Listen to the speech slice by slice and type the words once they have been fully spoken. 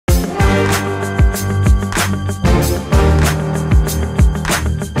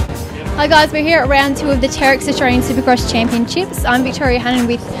Hi guys, we're here at round 2 of the Terex Australian Supercross Championships. I'm Victoria Hannon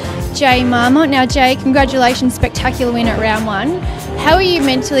with Jay Marmont. Now Jay, congratulations, spectacular win at round 1. How are you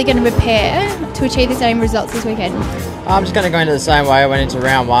mentally going to prepare to achieve the same results this weekend? I'm just going to go into the same way I went into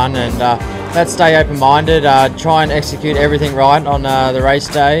round 1 and let's stay open-minded, try and execute everything right on the race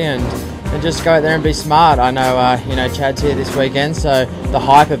day and just go out there and be smart. I know, Chad's here this weekend, so the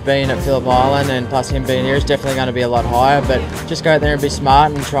hype of being at Phillip Island and plus him being here is definitely going to be a lot higher, but just go out there and be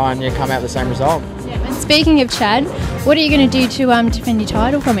smart and try and come out with the same result. Yeah, and speaking of Chad, what are you going to do to defend your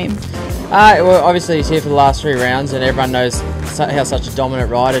title from him? Well, obviously he's here for the last 3 rounds and everyone knows how such a dominant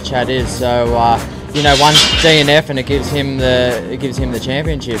rider Chad is, so one DNF and it gives him the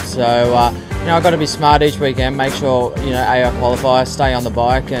championship. So I've got to be smart each weekend, make sure I qualify, stay on the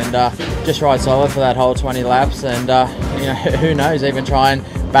bike, and just ride solid for that whole 20 laps, and who knows, even try and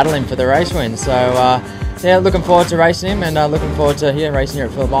battle him for the race win. So looking forward to racing him, and looking forward to racing here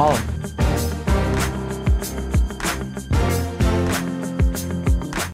at Phillip Island.